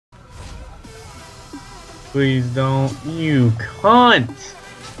Please don't. You cunt!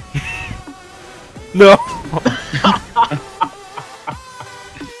 No!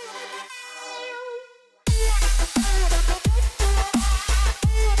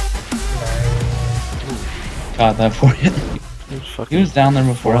 Got that for you. He was down there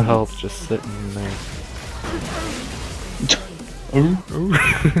before. Full health just sitting there. Ooh.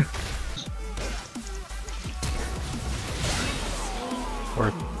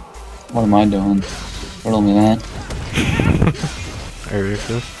 What am I doing? Riddle me that. Are you ready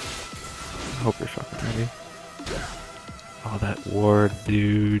for this? I hope you're fucking ready. Oh, that ward,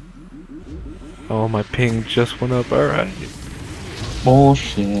 dude. Oh, my ping just went up. Alright.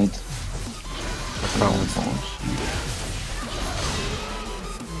 Bullshit. I promise.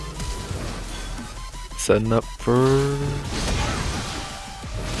 Setting up for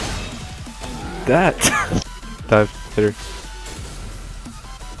that. Dive, hit her.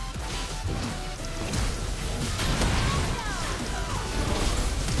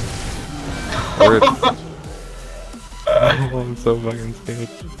 Oh, I'm so fucking scared.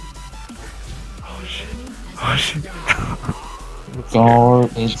 Oh shit. Oh shit. Guard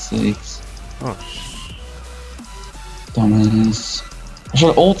 8-6. Oh shit. Dumbass. I should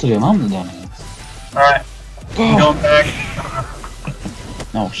have ulted him, I'm the dumbass. Alright. Go! Going back.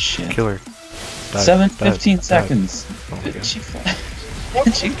 Oh shit. Kill her. 15 seconds. Oh my God.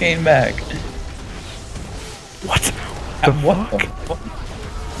 She came back. What? The What fuck? the fuck?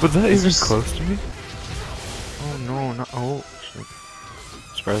 Was that even This- close to me? Oh no, no. Oh shit.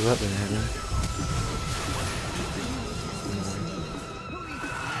 Surprised that didn't hit me.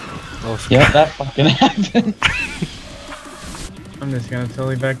 Oh, Yeah, that fucking happened. I'm just gonna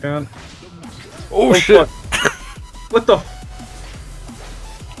totally back down. Oh shit! Fuck. What the?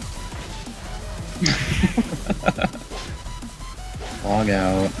 Log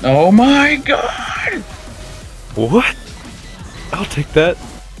out. Oh my god! What? I'll take that.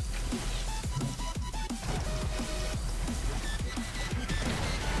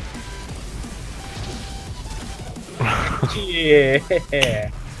 Yeah.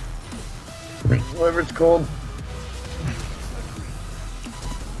 Whatever it's called.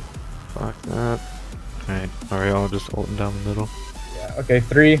 Fuck that. Alright, are y'all just ulting down the middle? Yeah. Okay.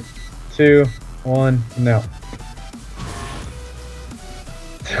 3, 2, 1. No.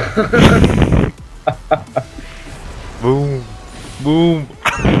 Boom! Boom!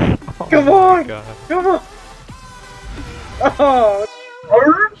 Oh Come my on! God. Come on! Oh.